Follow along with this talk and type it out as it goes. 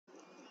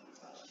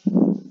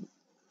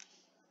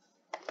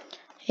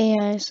Hey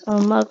guys,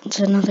 welcome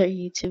to another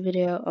YouTube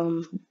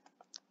video.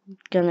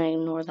 Gonna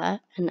ignore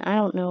that, and I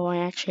don't know why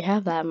I actually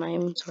have that in my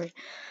inventory.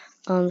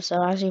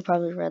 So as you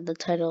probably read the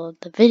title of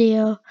the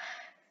video,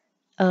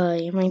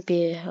 you might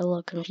be a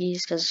little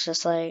confused because it's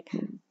just like,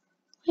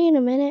 wait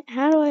a minute,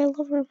 how do I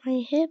lower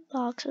my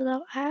hitbox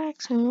without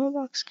hacks in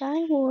Roblox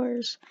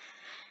Skywars?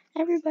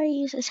 Everybody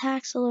uses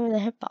hacks to lower the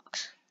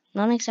hitbox.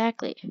 Not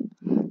exactly.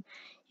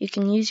 You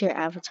can use your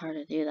avatar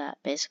to do that,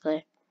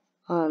 basically.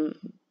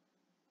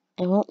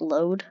 It won't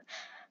load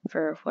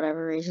for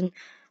whatever reason.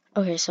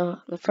 Okay, so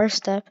the first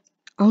step,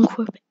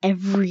 unequip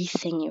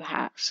everything you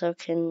have, so it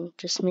can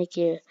just make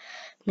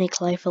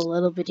life a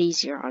little bit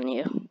easier on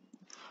you.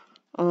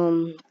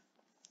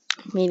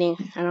 Meaning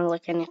I don't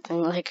look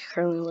anything like I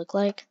currently look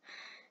like,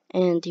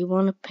 and you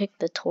want to pick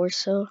the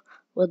torso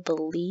with the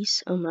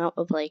least amount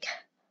of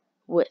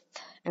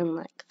width and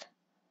length.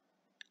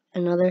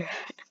 In other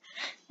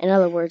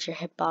words, your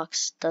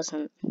hitbox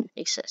doesn't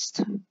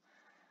exist.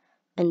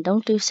 And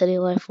don't do City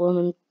Life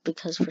Woman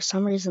because for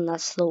some reason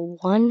that's the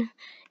one.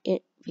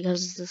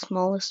 Because it's the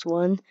smallest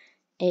one,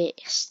 it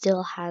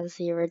still has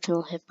the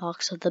original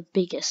hitbox of the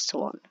biggest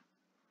one,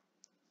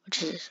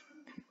 which is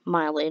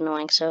mildly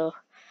annoying. So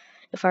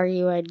if I were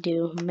you, I'd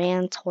do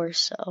man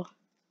torso,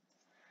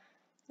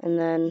 and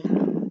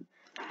then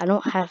I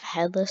don't have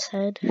headless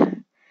head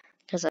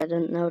because I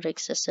didn't know it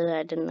existed.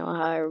 I didn't know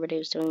how everybody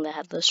was doing the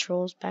headless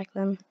rolls back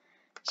then,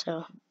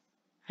 so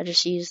I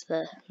just used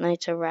the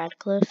Knights of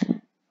Radcliffe.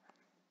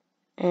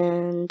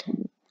 And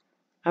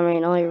I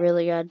mean, all you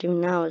really gotta do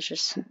now is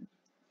just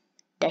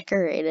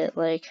decorate it,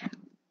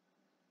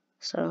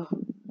 so.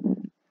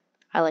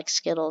 I like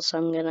Skittles, so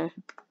I'm gonna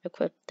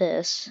equip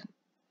this.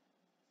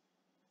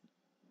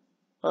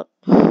 Oh,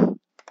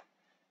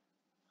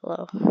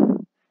 hello.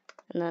 And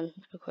then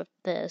equip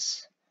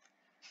this.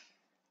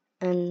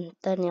 And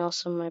then you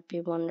also might be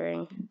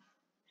wondering,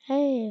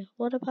 hey,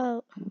 what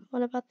about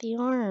the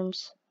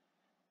arms?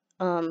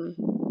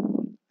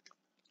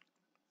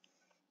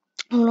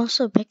 I would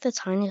also pick the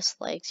tiniest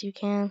legs you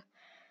can.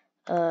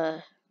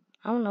 I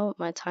don't know what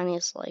my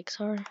tiniest legs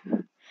are.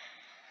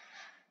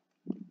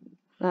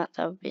 That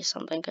would be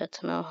something good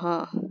to know,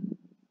 huh?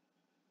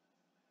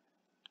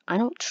 I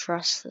don't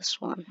trust this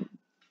one.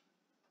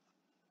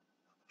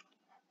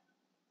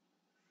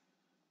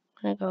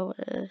 I'm gonna go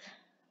with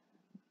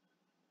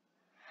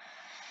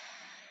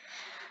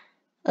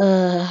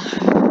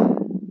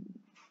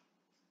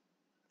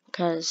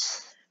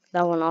because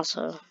that one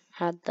also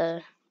had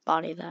the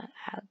body that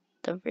had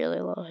the really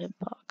low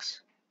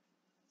hitbox.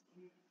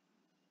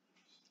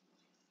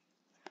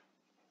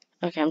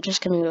 Okay, I'm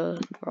just gonna go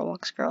with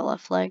Roblox girl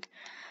left leg.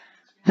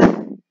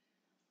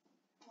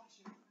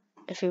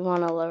 If you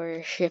want to lower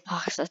your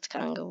hitbox, that's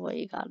kind of what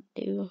you gotta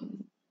do.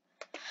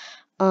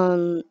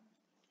 And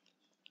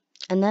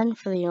then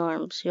for the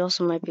arms, you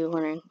also might be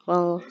wondering,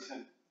 well,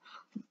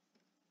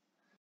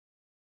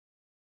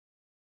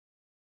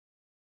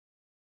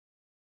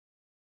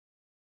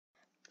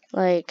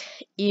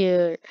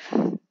 you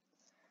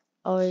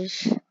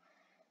always,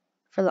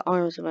 for the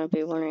arms, you might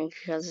be wondering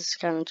because it's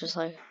kind of just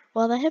like,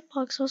 well, the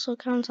hitbox also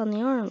counts on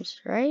the arms,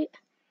 right?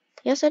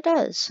 Yes, it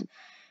does.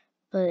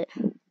 But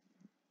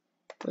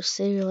with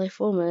City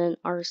Life Woman and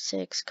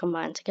R6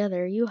 combined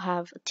together, you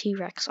have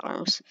T-Rex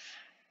arms.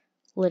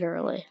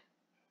 Literally.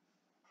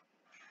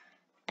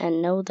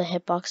 And no, the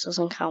hitbox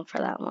doesn't count for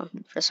that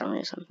one, for some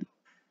reason.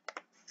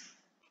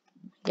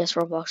 I guess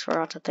Roblox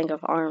forgot to think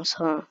of arms,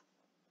 huh?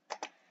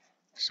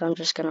 So I'm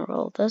just gonna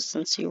roll this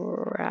and see where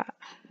we're at.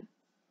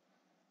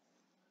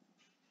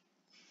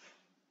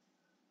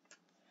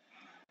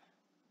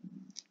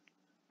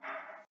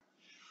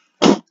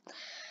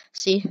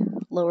 See?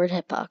 Lowered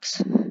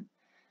hitbox.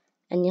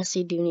 And yes,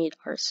 you do need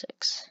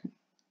R6.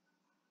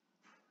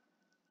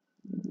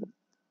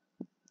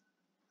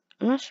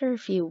 I'm not sure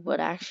if you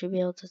would actually be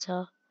able to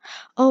tell.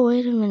 Oh,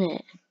 wait a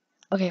minute.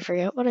 Okay,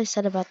 forget what I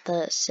said about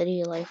the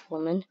City Life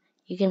Woman.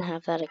 You can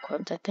have that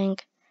equipped, I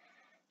think.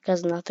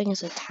 Because nothing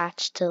is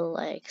attached to the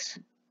legs.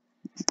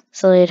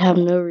 So they'd have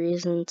no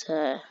reason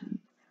to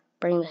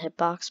bring the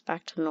hitbox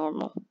back to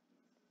normal.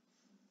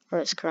 Or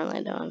it's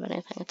currently don't have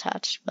anything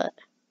attached, but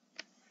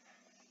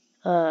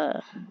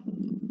so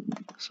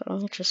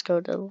let me just go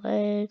to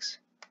legs.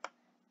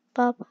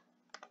 Pop.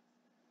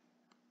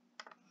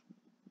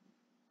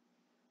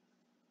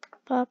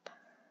 Pop.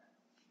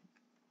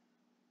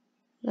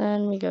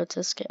 Then we go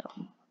to scale.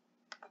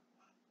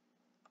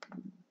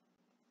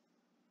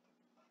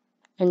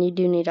 And you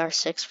do need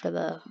R6 for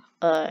the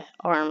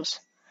arms.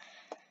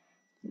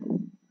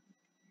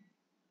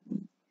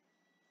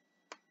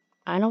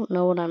 I don't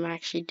know what I'm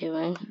actually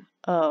doing.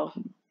 Oh.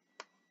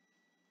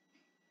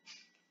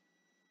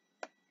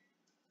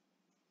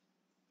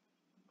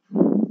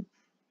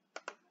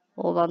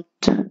 Hold on.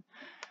 I'm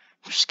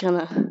just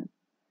gonna...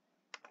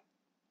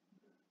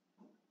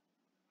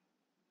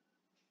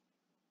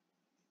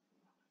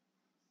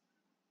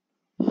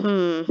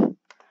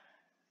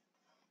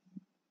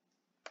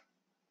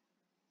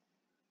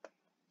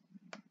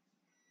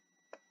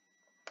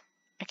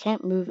 I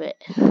can't move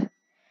it.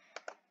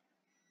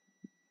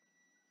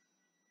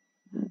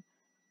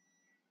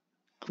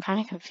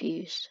 kind of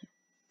confused.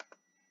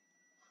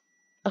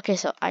 Okay,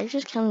 so I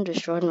just kind of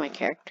destroyed my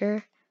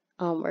character.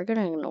 We're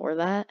gonna ignore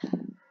that.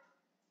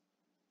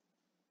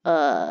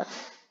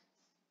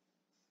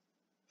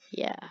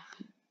 Yeah.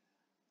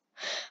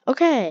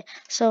 Okay,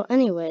 so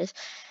anyways,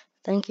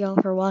 thank you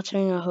all for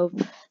watching. I hope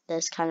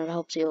this kind of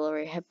helps you lower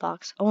your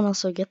hitbox. Oh, and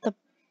also get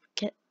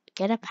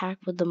a pack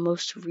with the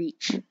most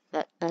reach.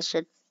 That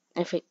should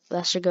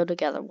go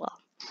together well.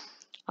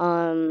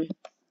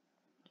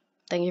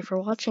 Thank you for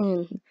watching,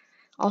 and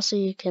also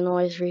you can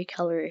always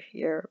recolor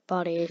your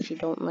body if you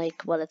don't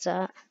like what it's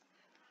at.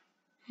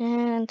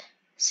 And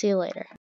see you later.